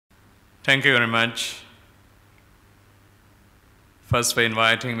Thank you very much. First, for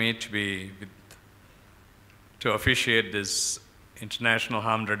inviting me to officiate this International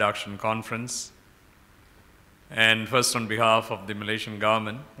Harm Reduction Conference. And first, on behalf of the Malaysian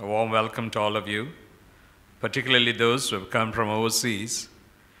government, a warm welcome to all of you, particularly those who have come from overseas,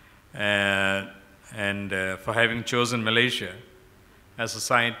 and for having chosen Malaysia as a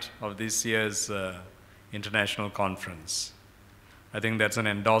site of this year's international conference. I think that's an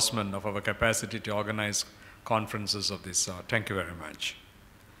endorsement of our capacity to organize conferences of this sort. Thank you very much.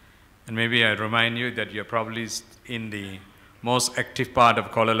 And maybe I remind you that you're probably in the most active part of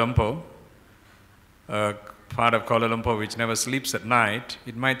Kuala Lumpur, part of Kuala Lumpur which never sleeps at night.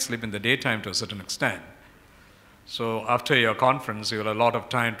 It might sleep in the daytime to a certain extent. So after your conference, you will have a lot of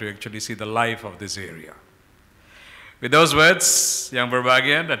time to actually see the life of this area. With those words, Yang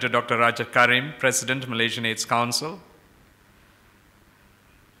Berbahagia, Dr. Rajat Karim, President, Malaysian AIDS Council,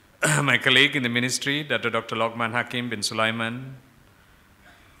 my colleague in the ministry, Dr. Lokman Hakim bin Sulaiman,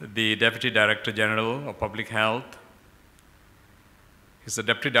 the Deputy Director General of Public Health. He's the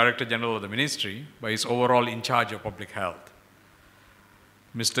Deputy Director General of the ministry, but he's overall in charge of public health.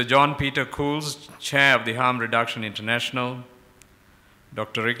 Mr. John Peter Cools, Chair of the Harm Reduction International,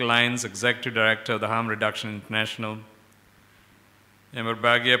 Dr. Rick Lyons, Executive Director of the Harm Reduction International, Yang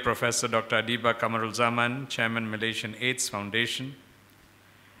Berbahagia Professor Dr. Adiba Kamarul Zaman, Chairman, Malaysian AIDS Foundation,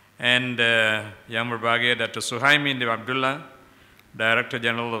 and Yang Berbahagia Dr. Suhaimi Abdullah, Director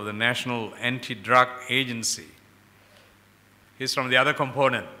General of the National Anti-Drug Agency. He's from the other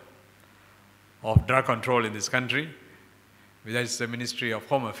component of drug control in this country, which is the Ministry of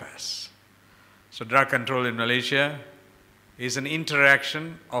Home Affairs. So drug control in Malaysia is an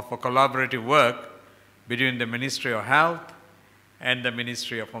interaction of a collaborative work between the Ministry of Health and the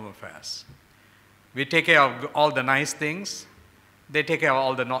Ministry of Home Affairs. We take care of all the nice things, they take care of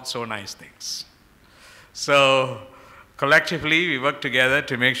all the not so nice things. So collectively, we work together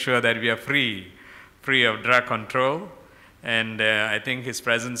to make sure that we are free of drug control. And I think his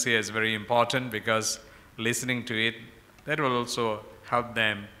presence here is very important because listening to it, that will also help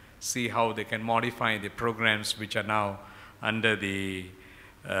them see how they can modify the programs which are now under the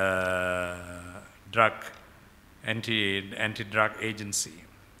anti-drug agency.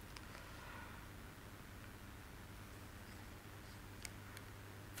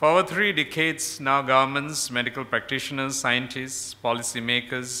 For over 3 decades now, governments, medical practitioners, scientists,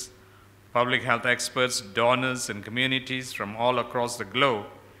 policymakers, public health experts, donors, and communities from all across the globe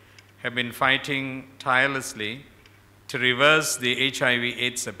have been fighting tirelessly to reverse the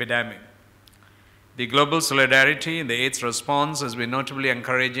HIV/AIDS epidemic. The global solidarity in the AIDS response has been notably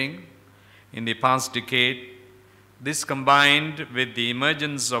encouraging in the past decade. This, combined with the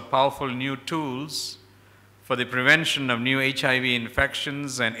emergence of powerful new tools for the prevention of new HIV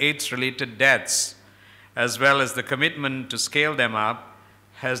infections and AIDS-related deaths, as well as the commitment to scale them up,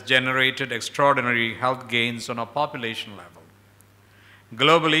 has generated extraordinary health gains on a population level.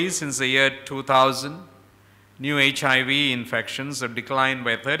 Globally, since the year 2000, new HIV infections have declined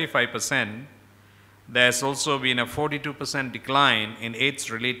by 35%. There has also been a 42% decline in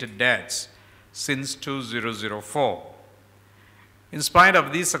AIDS-related deaths since 2004. In spite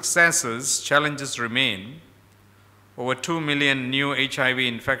of these successes, challenges remain. Over 2 million new HIV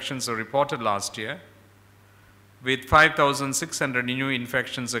infections were reported last year, with 5,600 new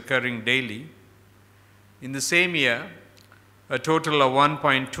infections occurring daily. In the same year, a total of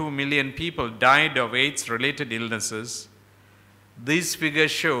 1.2 million people died of AIDS-related illnesses. These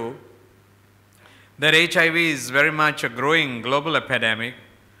figures show that HIV is very much a growing global epidemic,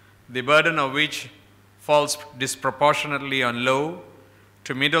 the burden of which falls disproportionately on low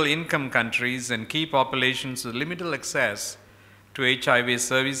to middle-income countries and key populations with limited access to HIV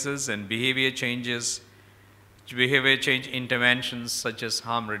services and behavior change interventions such as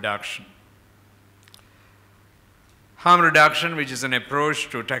harm reduction. Harm reduction, which is an approach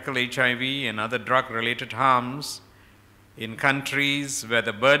to tackle HIV and other drug-related harms in countries where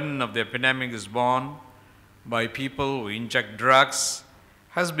the burden of the epidemic is borne by people who inject drugs,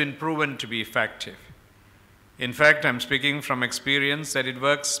 has been proven to be effective. In fact, I'm speaking from experience that it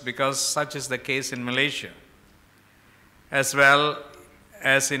works because such is the case in Malaysia, as well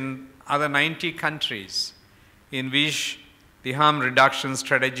as in other 90 countries in which the harm reduction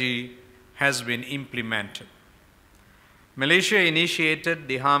strategy has been implemented. Malaysia initiated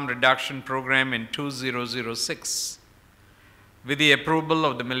the harm reduction program in 2006 with the approval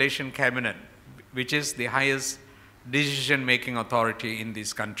of the Malaysian Cabinet, which is the highest decision-making authority in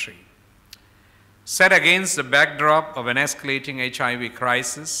this country. Set against the backdrop of an escalating HIV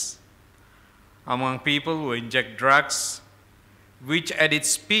crisis among people who inject drugs, which at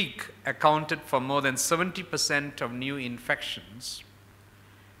its peak accounted for more than 70% of new infections,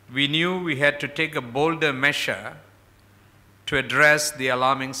 we knew we had to take a bolder measure to address the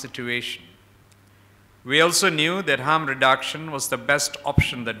alarming situation. We also knew that harm reduction was the best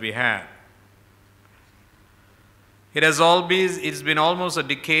option that we had. It's been almost a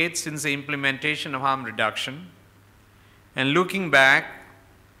decade since the implementation of harm reduction, and looking back,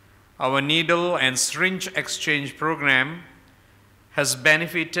 our needle and syringe exchange program has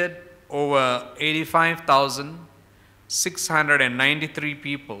benefited over 85,693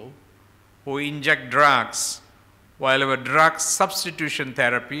 people who inject drugs, while our drug substitution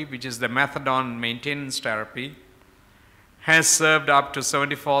therapy, which is the methadone maintenance therapy, has served up to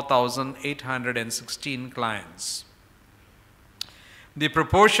 74,816 clients. The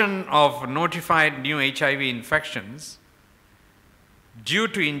proportion of notified new HIV infections due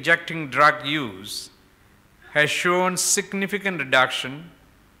to injecting drug use has shown significant reduction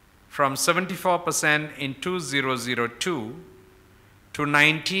from 74% in 2002 to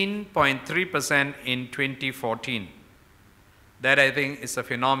 19.3% in 2014. That, I think, is a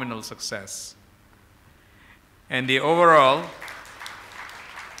phenomenal success. And the overall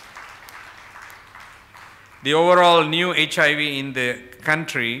new HIV in the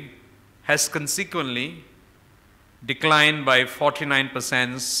country has consequently declined by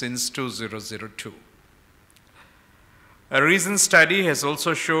 49% since 2002. A recent study has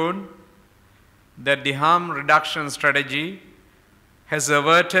also shown that the harm reduction strategy has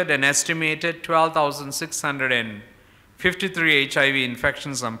averted an estimated 12,653 HIV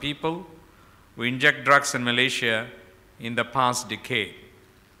infections on people who inject drugs in Malaysia in the past decade.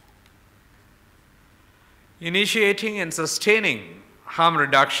 Initiating and sustaining harm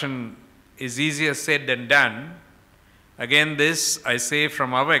reduction is easier said than done. Again, this I say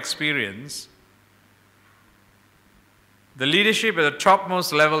from our experience. The leadership at the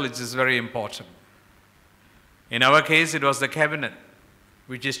topmost level is very important. In our case, it was the cabinet,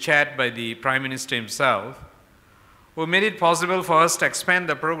 which is chaired by the Prime Minister himself, who made it possible for us to expand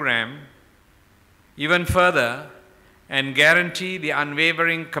the program even further and guarantee the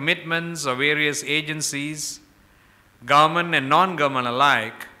unwavering commitments of various agencies, government and non-government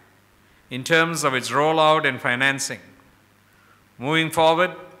alike, in terms of its rollout and financing. Moving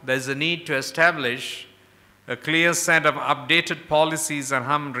forward, there is a need to establish a clear set of updated policies and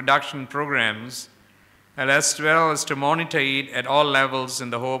harm reduction programs, and as well as to monitor it at all levels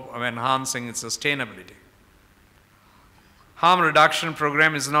in the hope of enhancing its sustainability. Harm reduction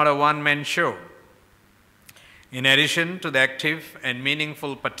program is not a one-man show. In addition to the active and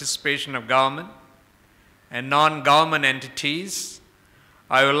meaningful participation of government and non-government entities,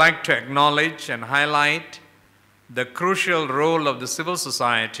 I would like to acknowledge and highlight the crucial role of the civil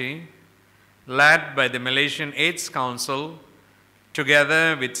society led by the Malaysian AIDS Council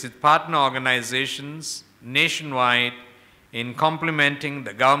together with its partner organizations nationwide in complementing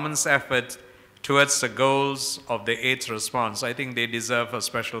the government's efforts towards the goals of the AIDS response. I think they deserve a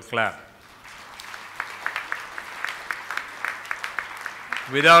special clap.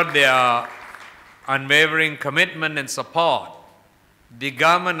 Without their unwavering commitment and support, the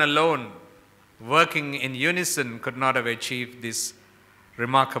government alone, working in unison, could not have achieved this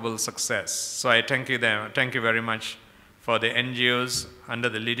remarkable success. So I thank you very much for the NGOs under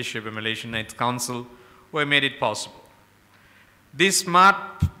the leadership of Malaysian AIDS Council who have made it possible. This smart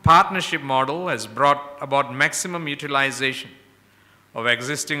partnership model has brought about maximum utilization of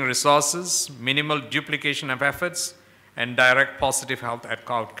existing resources, minimal duplication of efforts, and direct positive health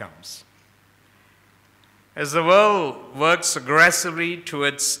outcomes. As the world works aggressively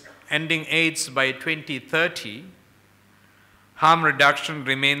towards ending AIDS by 2030, harm reduction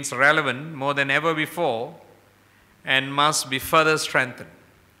remains relevant more than ever before and must be further strengthened.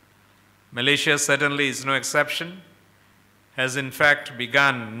 Malaysia certainly is no exception, has in fact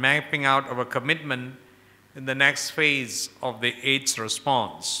begun mapping out our commitment in the next phase of the AIDS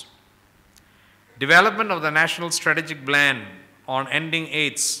response. Development of the National Strategic Plan on Ending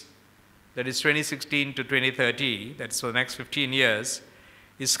AIDS, that is 2016 to 2030, that's for the next 15 years,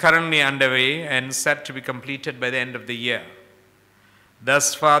 is currently underway and set to be completed by the end of the year.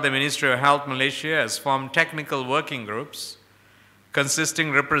 Thus far, the Ministry of Health Malaysia has formed technical working groups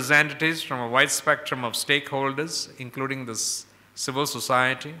consisting representatives from a wide spectrum of stakeholders, including the civil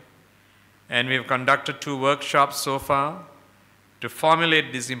society, and we have conducted 2 workshops so far to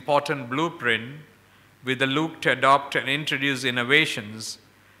formulate this important blueprint with the look to adopt and introduce innovations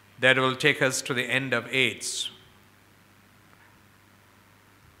that will take us to the end of AIDS.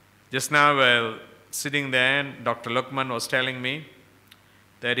 Just now, while sitting there, Dr. Luqman was telling me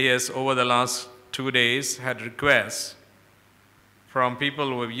that he has, over the last 2 days, had requests from people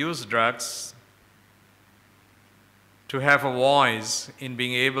who have used drugs to have a voice in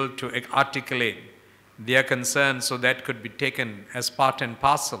being able to articulate their concerns, so that could be taken as part and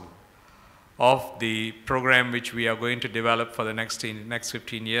parcel of the program which we are going to develop for the next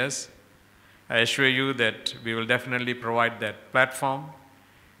 15 years. I assure you that we will definitely provide that platform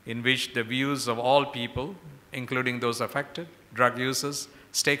in which the views of all people, including those affected, drug users,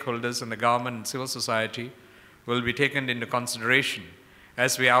 stakeholders in the government and civil society, will be taken into consideration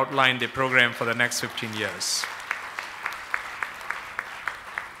as we outline the program for the next 15 years.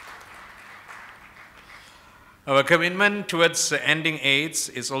 Our commitment towards ending AIDS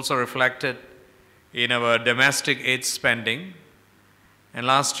is also reflected in our domestic AIDS spending. And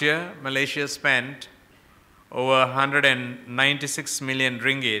last year, Malaysia spent over 196 million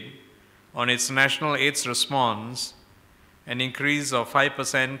ringgit on its national AIDS response, an increase of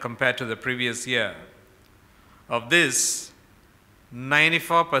 5% compared to the previous year. Of this,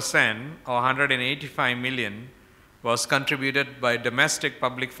 94% or 185 million was contributed by domestic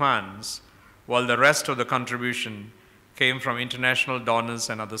public funds, while the rest of the contribution came from international donors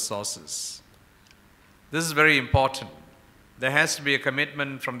and other sources. This is very important. There has to be a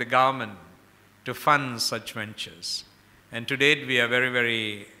commitment from the government to fund such ventures. And to date, we are very,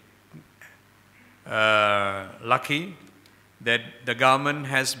 very lucky that the government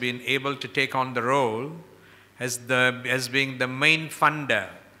has been able to take on the role as being the main funder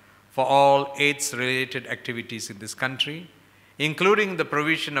for all AIDS-related activities in this country, including the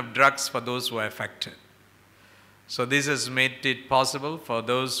provision of drugs for those who are affected. So this has made it possible for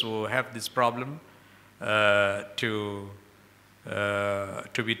those who have this problem to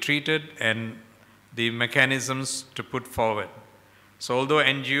be treated, and the mechanisms to put forward. So although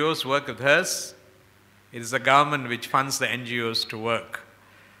NGOs work with us, it is the government which funds the NGOs to work.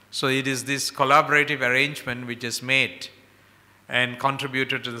 So it is this collaborative arrangement which is made and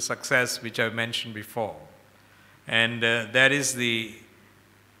contributed to the success which I mentioned before. And that is the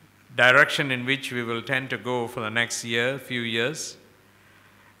direction in which we will tend to go for the next few years.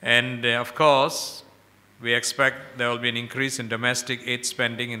 And of course, we expect there will be an increase in domestic aid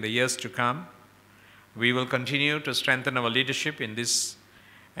spending in the years to come. We will continue to strengthen our leadership in this,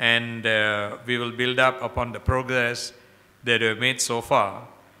 and we will build up upon the progress that we have made so far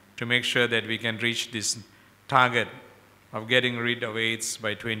to make sure that we can reach this target of getting rid of AIDS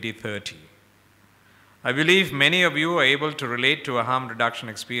by 2030. I believe many of you are able to relate to a harm reduction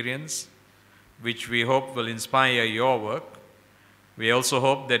experience, which we hope will inspire your work. We also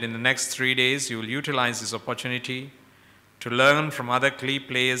hope that in the next 3 days you will utilize this opportunity to learn from other key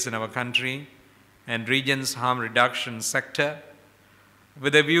players in our country and region's harm reduction sector,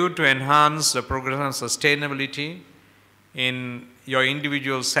 with a view to enhance the program of sustainability in your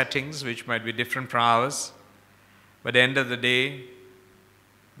individual settings, which might be different from ours. But at the end of the day,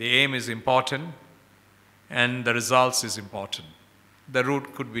 the aim is important and the results is important. The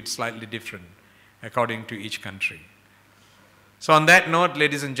route could be slightly different according to each country. So on that note,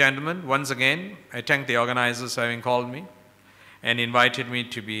 ladies and gentlemen, once again, I thank the organizers for having called me and invited me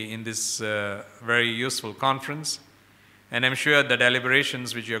to be in this very useful conference. And I'm sure the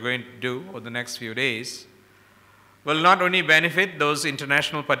deliberations which you're going to do over the next few days will not only benefit those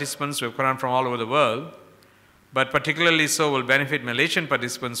international participants who have come from all over the world, but particularly so will benefit Malaysian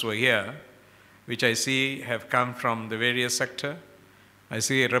participants who are here, which I see have come from the various sectors. I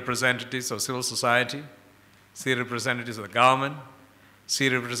see representatives of civil society, see representatives of the government, see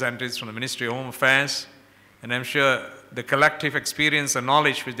representatives from the Ministry of Home Affairs, and I'm sure the collective experience and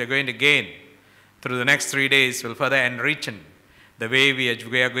knowledge which they're going to gain through the next 3 days will further enrich the way we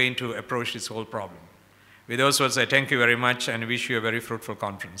are going to approach this whole problem. With those words, I thank you very much and wish you a very fruitful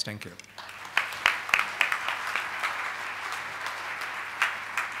conference. Thank you.